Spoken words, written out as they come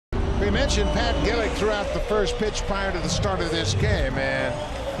you mentioned Pat Gillick threw out the first pitch prior to the start of this game, and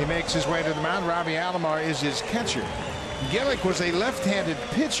he makes his way to the mound. Robbie Alomar is his catcher. Gillick was a left-handed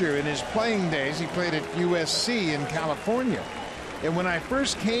pitcher in his playing days. He played at USC in California. And when I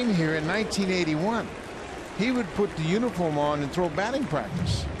first came here in 1981, he would put the uniform on and throw batting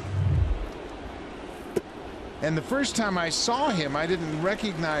practice. And the first time I saw him, I didn't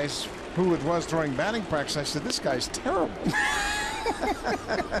recognize who it was throwing batting practice. I said, this guy's terrible.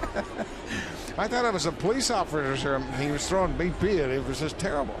 I thought it was a police officer. He was throwing BP, and it was just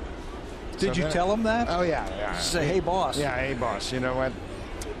terrible. Did you tell him that? Oh, yeah. Say, hey, boss. Yeah, hey, boss. You know what?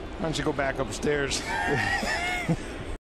 Why don't you go back upstairs?